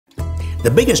The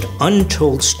biggest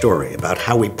untold story about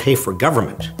how we pay for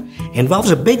government involves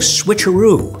a big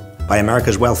switcheroo by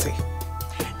America's wealthy.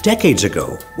 Decades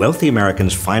ago, wealthy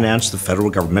Americans financed the federal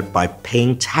government by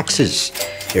paying taxes.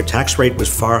 Their tax rate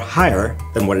was far higher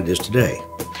than what it is today.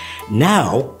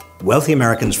 Now, wealthy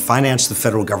Americans finance the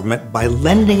federal government by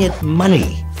lending it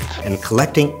money and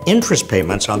collecting interest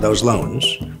payments on those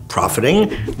loans, profiting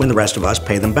when the rest of us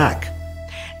pay them back.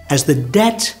 As the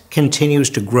debt continues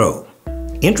to grow,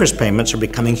 interest payments are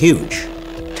becoming huge.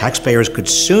 Taxpayers could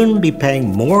soon be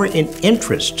paying more in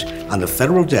interest on the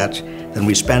federal debt than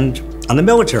we spend on the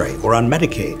military or on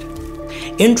Medicaid.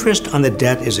 Interest on the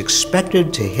debt is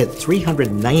expected to hit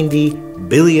 $390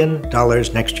 billion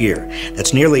next year.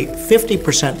 That's nearly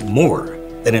 50% more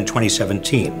than in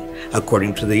 2017,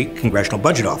 according to the Congressional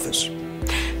Budget Office.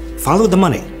 Follow the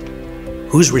money.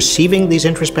 Who's receiving these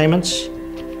interest payments?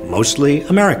 Mostly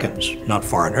Americans, not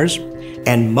foreigners.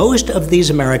 And most of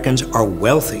these Americans are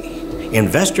wealthy.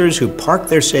 Investors who park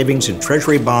their savings in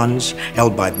treasury bonds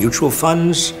held by mutual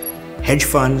funds, hedge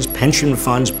funds, pension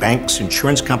funds, banks,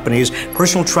 insurance companies,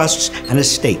 personal trusts, and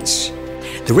estates.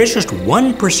 The richest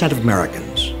 1% of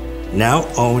Americans now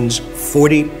owns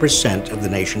 40% of the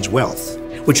nation's wealth,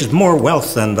 which is more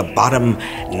wealth than the bottom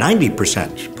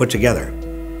 90% put together.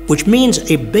 Which means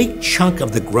a big chunk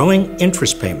of the growing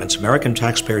interest payments American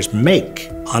taxpayers make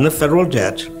on the federal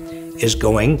debt is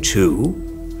going to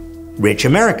rich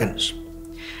Americans.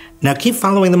 Now keep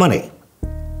following the money.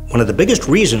 One of the biggest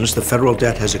reasons the federal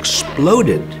debt has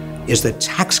exploded is the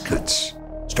tax cuts,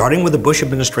 starting with the Bush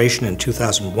administration in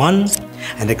 2001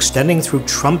 and extending through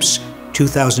Trump's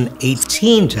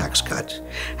 2018 tax cut,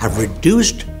 have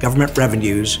reduced government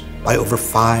revenues by over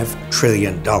 $5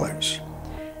 trillion.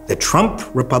 The Trump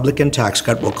Republican tax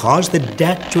cut will cause the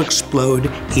debt to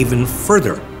explode even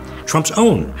further. Trump's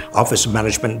own Office of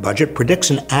Management budget predicts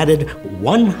an added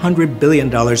 $100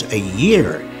 billion a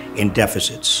year in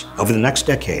deficits over the next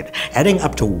decade, adding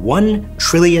up to $1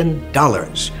 trillion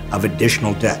of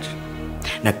additional debt.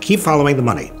 Now keep following the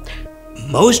money.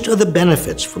 Most of the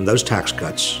benefits from those tax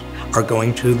cuts are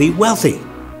going to the wealthy.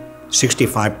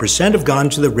 65% have gone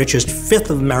to the richest fifth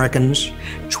of Americans,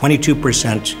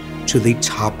 22% to the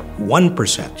top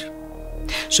 1%.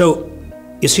 So,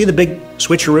 you see the big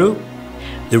switcheroo?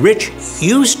 The rich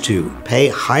used to pay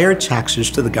higher taxes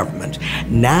to the government.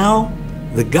 Now,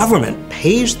 the government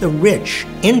pays the rich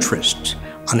interest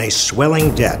on a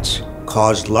swelling debt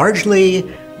caused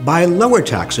largely by lower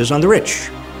taxes on the rich,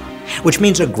 which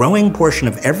means a growing portion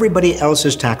of everybody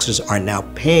else's taxes are now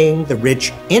paying the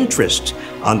rich interest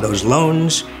on those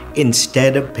loans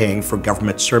instead of paying for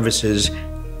government services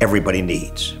everybody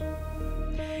needs.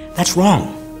 That's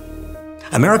wrong.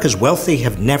 America's wealthy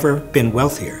have never been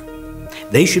wealthier.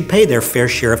 They should pay their fair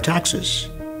share of taxes.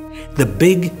 The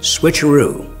big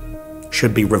switcheroo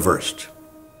should be reversed.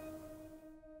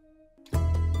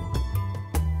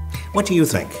 What do you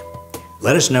think?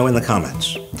 Let us know in the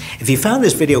comments. If you found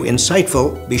this video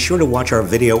insightful, be sure to watch our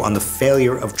video on the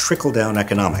failure of trickle-down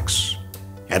economics.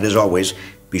 And as always,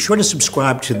 be sure to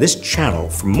subscribe to this channel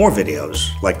for more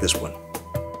videos like this one.